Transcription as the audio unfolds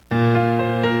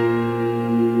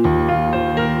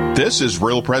This is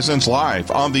Real Presence Live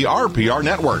on the RPR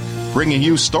Network, bringing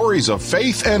you stories of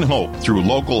faith and hope through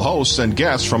local hosts and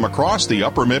guests from across the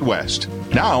upper Midwest.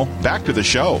 Now, back to the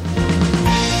show.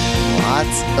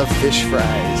 Lots of fish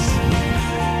fries.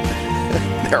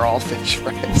 They're all fish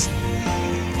fries.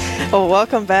 Well,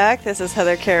 welcome back. This is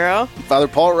Heather Caro. Father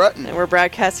Paul Rutten. And we're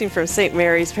broadcasting from St.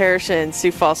 Mary's Parish in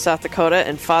Sioux Falls, South Dakota.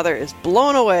 And Father is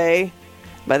blown away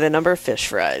by the number of fish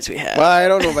fries we have. Well, I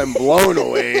don't know if I'm blown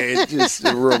away. It's just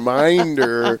a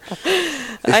reminder.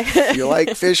 If you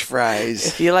like fish fries.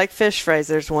 If you like fish fries,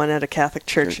 there's one at a Catholic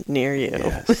church near you.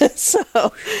 Yes. So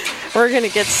we're going to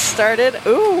get started.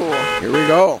 Ooh. Here we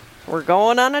go. We're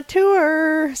going on a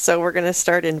tour. So we're going to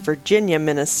start in Virginia,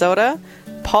 Minnesota.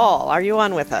 Paul, are you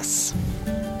on with us?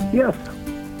 Yes.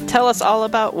 Tell us all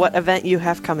about what event you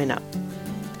have coming up.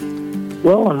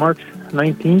 Well, on March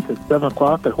 19th at 7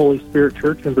 o'clock at Holy Spirit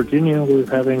Church in Virginia, we're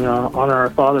having Honor Our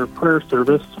Father prayer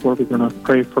service where we're going to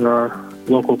pray for our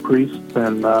local priests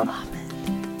and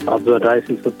of the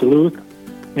Diocese of Duluth.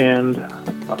 And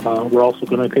we're also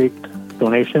going to take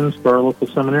donations for our local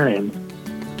seminarians.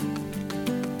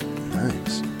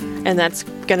 Nice. And that's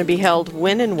going to be held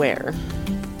when and where?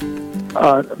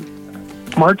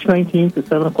 March 19th at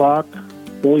 7 o'clock,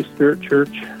 Holy Spirit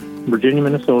Church, Virginia,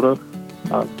 Minnesota.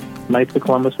 Knights of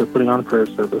Columbus are putting on a prayer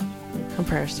service. A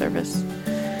prayer service.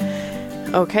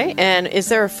 Okay, and is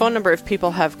there a phone number if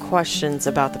people have questions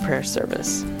about the prayer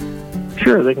service?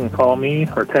 Sure, they can call me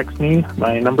or text me.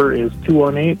 My number is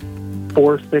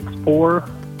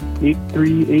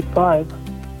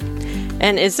 218-464-8385.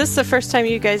 And is this the first time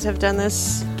you guys have done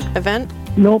this event?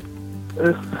 Nope.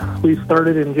 We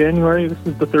started in January. This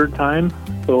is the third time,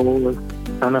 so we're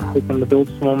kind of hoping to build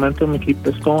some momentum and keep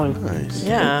this going. Nice.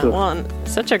 Yeah, well,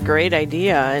 such a great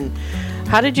idea. And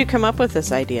how did you come up with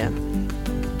this idea?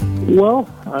 Well,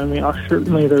 I mean,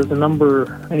 certainly there's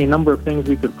any number of things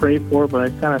we could pray for, but I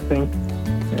kind of think,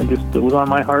 it was on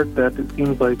my heart that it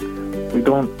seems like we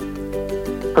don't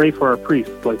pray for our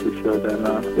priests like we should, and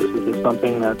this is just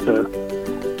something that,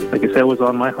 like I said, was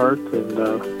on my heart, and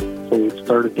so we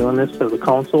started doing this as a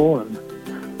council and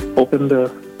hoping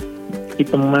to keep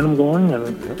the momentum going and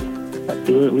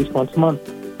do it at least once a month.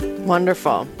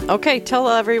 Wonderful. Okay, tell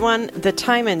everyone the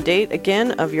time and date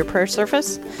again of your prayer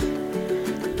service.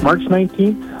 March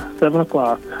 19th, 7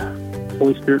 o'clock,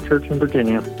 Holy Spirit Church in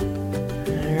Virginia.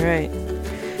 All right.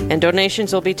 And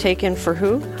donations will be taken for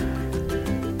who?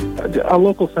 Our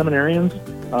local seminarians.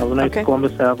 The Knights of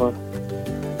Columbus have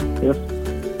yes.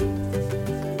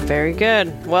 Very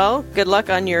good. Well, good luck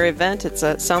on your event. It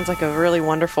sounds like a really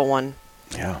wonderful one.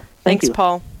 Yeah. Thanks,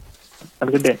 Paul. Have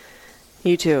a good day.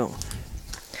 You too.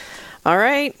 All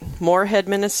right, Moorhead,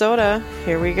 Minnesota.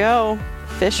 Here we go.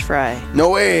 Fish fry. No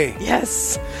way.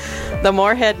 Yes. The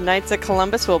Moorhead Knights of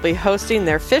Columbus will be hosting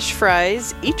their fish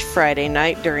fries each Friday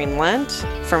night during Lent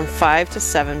from 5 to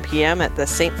 7 p.m. at the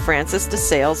St. Francis de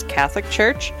Sales Catholic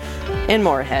Church in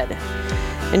Moorhead.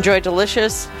 Enjoy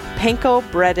delicious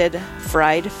panko-breaded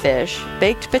fried fish,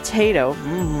 baked potato,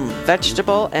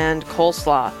 vegetable, and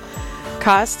coleslaw.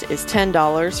 Cost is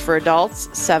 $10 for adults,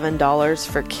 $7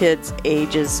 for kids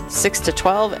ages 6 to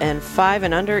 12, and 5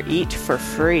 and under eat for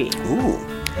free. Ooh.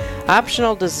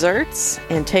 Optional desserts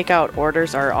and takeout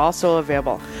orders are also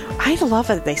available. I love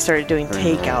that they started doing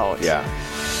takeout. Yeah.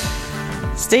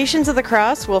 Stations of the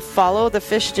Cross will follow the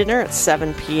fish dinner at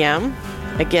 7 p.m.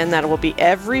 Again, that will be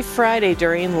every Friday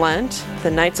during Lent.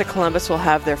 The Knights of Columbus will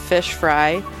have their fish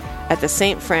fry at the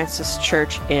St. Francis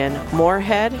Church in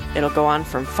Moorhead. It'll go on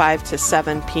from 5 to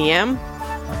 7 p.m.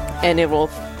 And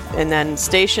then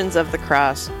Stations of the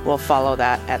Cross will follow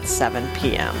that at 7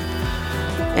 p.m.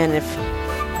 And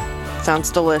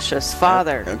sounds delicious.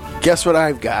 Father. Guess what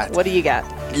I've got? What do you got?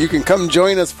 You can come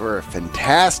join us for a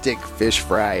fantastic fish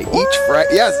fry.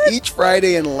 Each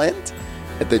Friday in Lent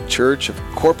at the Church of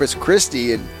Corpus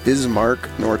Christi in Bismarck,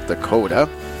 North Dakota.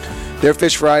 Their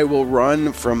fish fry will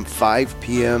run from 5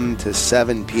 p.m. to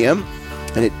 7 p.m.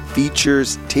 and it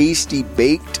features tasty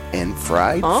baked and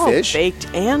fried fish. Baked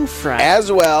and fried.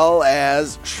 As well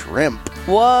as shrimp.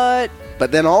 What?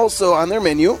 But then also on their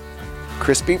menu,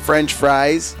 crispy French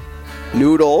fries,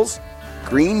 noodles,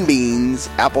 green beans,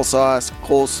 applesauce,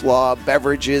 coleslaw,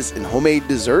 beverages, and homemade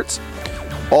desserts.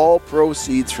 All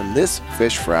proceeds from this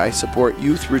fish fry support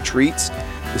youth retreats,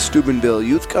 the Steubenville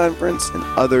Youth Conference, and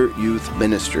other youth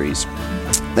ministries.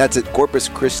 That's at Corpus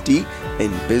Christi in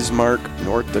Bismarck,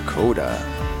 North Dakota.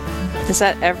 Is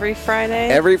that every Friday?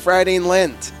 Every Friday in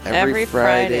Lent. Every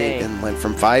Friday in Lent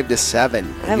from 5 to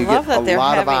 7. I you love get that they're a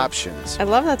lot having, of options. I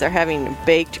love that they're having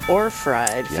baked or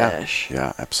fried fish.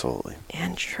 Yeah, absolutely.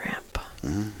 And shrimp.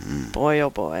 Mm-hmm. Boy, oh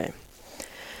boy.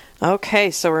 Okay,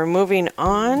 so we're moving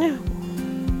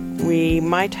on. We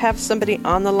might have somebody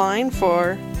on the line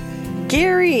for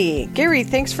Gary. Gary,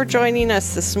 thanks for joining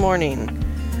us this morning.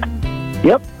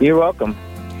 Yep, you're welcome.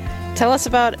 Tell us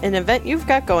about an event you've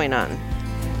got going on.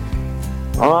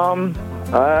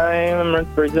 I am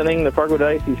representing the Fargo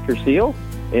Diocese Cursillo,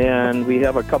 and we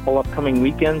have a couple upcoming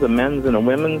weekends, a men's and a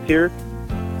women's here.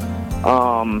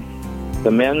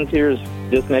 The men's here is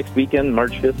this next weekend,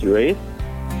 March 5th through 8th,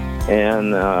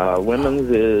 and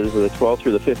women's is the 12th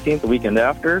through the 15th, the weekend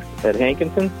after, at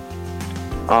Hankinson.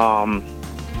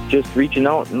 Just reaching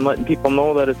out and letting people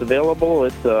know that it's available.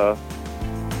 It's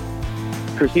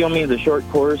Cursillo means a short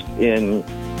course in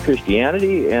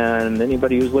Christianity, and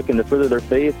anybody who's looking to further their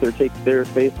faith or take their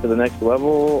faith to the next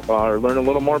level or learn a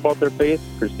little more about their faith,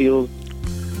 Cursillo's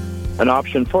an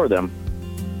option for them.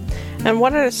 And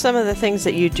what are some of the things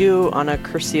that you do on a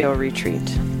Cursillo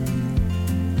retreat?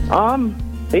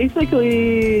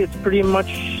 Basically, it's pretty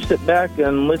much sit back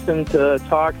and listen to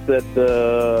talks that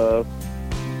the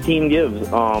team gives.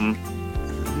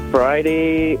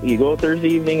 Friday, you go Thursday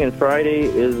evening, and Friday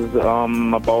is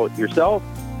about yourself.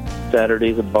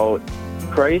 Saturday's about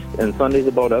Christ, and Sunday's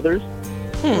about others.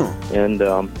 And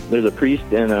there's a priest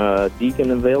and a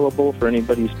deacon available for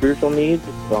anybody's spiritual needs.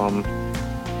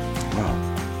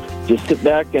 Just sit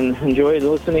back and enjoy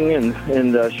listening and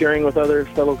sharing with other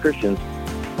fellow Christians.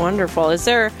 Wonderful. Is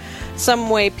there some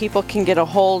way people can get a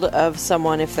hold of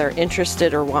someone if they're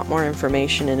interested or want more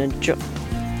information and enjoy?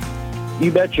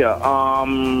 You betcha.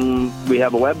 We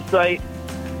have a website,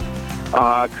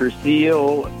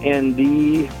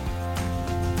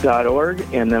 CursilloND.org,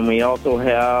 and then we also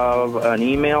have an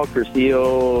email,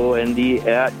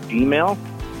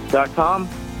 CursilloND@gmail.com.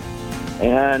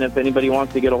 And if anybody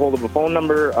wants to get a hold of a phone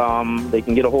number, they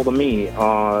can get a hold of me,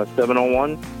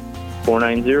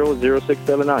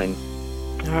 701-490-0679.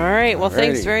 All right. Well,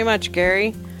 thanks very much,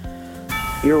 Gary.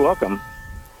 You're welcome.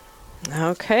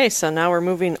 Okay, so now we're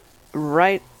moving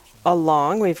right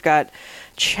along. We've got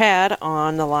Chad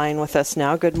on the line with us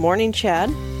now. Good morning,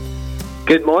 Chad.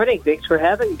 Good morning. Thanks for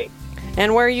having me.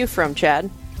 And where are you from, Chad?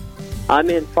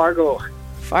 I'm in Fargo.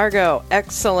 Fargo.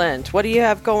 Excellent. What do you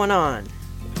have going on?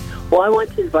 Well, I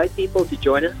want to invite people to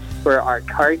join us for our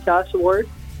Caritas Award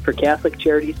for Catholic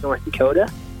Charities North Dakota.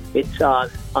 It's on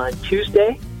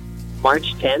Tuesday,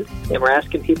 March 10th, and we're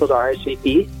asking people to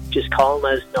RSVP. Just call and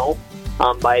let us know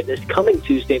by this coming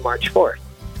Tuesday, March 4th.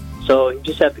 So you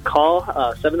just have to call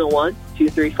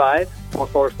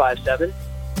 701-235-4457.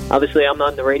 Obviously, I'm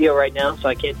on the radio right now, so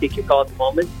I can't take your call at the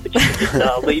moment, but you can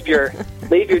just leave your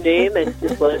name and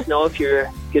just let us know if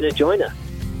you're going to join us.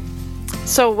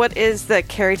 So what is the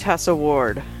Caritas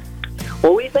Award?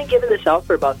 Well, we've been giving this out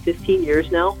for about 15 years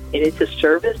now, and it's a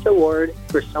service award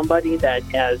for somebody that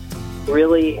has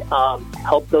really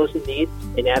helped those in need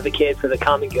and advocated for the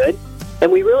common good.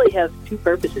 And we really have two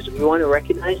purposes. We want to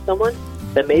recognize someone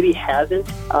that maybe hasn't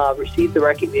received the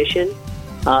recognition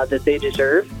that they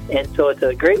deserve. And so it's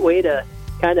a great way to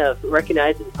kind of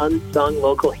recognize an unsung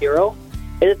local hero,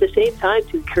 and at the same time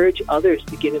to encourage others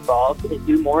to get involved and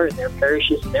do more in their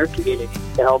parishes and their communities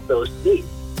to help those in need.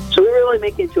 So we really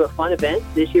make it into a fun event.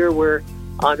 This year we're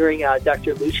honoring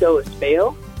Dr. Lucio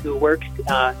Espeo, who works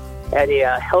at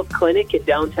a health clinic in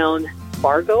downtown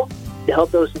Fargo to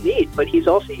help those in need. But he's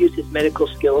also used his medical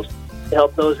skills to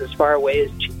help those as far away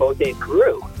as Chipote,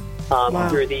 Peru,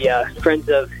 through the Friends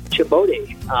of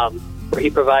Chipote, where he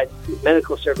provides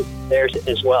medical services there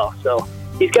as well. So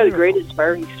he's got a great,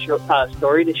 inspiring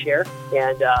story to share,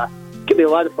 and it can be a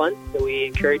lot of fun. So we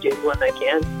encourage anyone that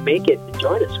can make it to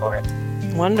join us for it.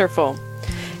 Wonderful.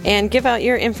 And give out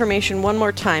your information one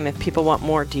more time if people want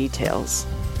more details.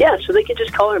 Yeah, so they can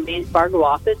just call our main Fargo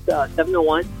office,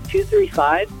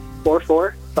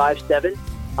 701-235-4457.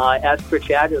 Ask for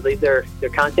Chad or leave their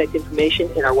contact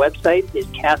information. And our website is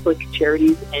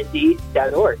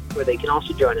CatholicCharitiesND.org, where they can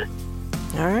also join us.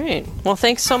 All right. Well,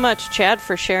 thanks so much, Chad,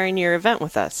 for sharing your event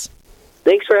with us.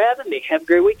 Thanks for having me. Have a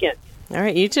great weekend. All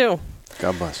right, you too.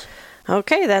 God bless.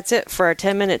 Okay, that's it for our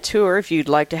 10-minute tour. If you'd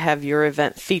like to have your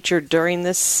event featured during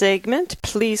this segment,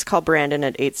 please call Brandon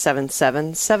at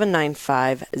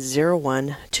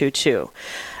 877-795-0122.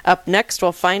 Up next,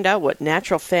 we'll find out what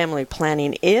natural family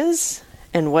planning is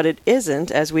and what it isn't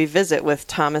as we visit with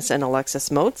Thomas and Alexis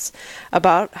Moats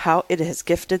about how it has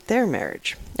gifted their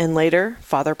marriage. And later,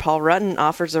 Father Paul Rutten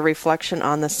offers a reflection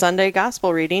on the Sunday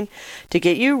Gospel reading to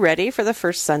get you ready for the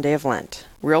first Sunday of Lent.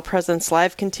 Real Presence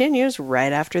Live continues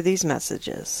right after these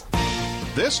messages.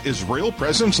 This is Real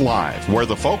Presence Live, where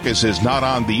the focus is not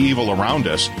on the evil around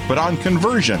us, but on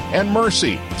conversion and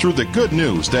mercy through the good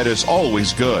news that is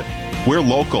always good. We're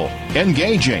local,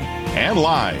 engaging, and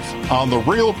live on the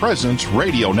Real Presence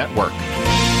Radio Network.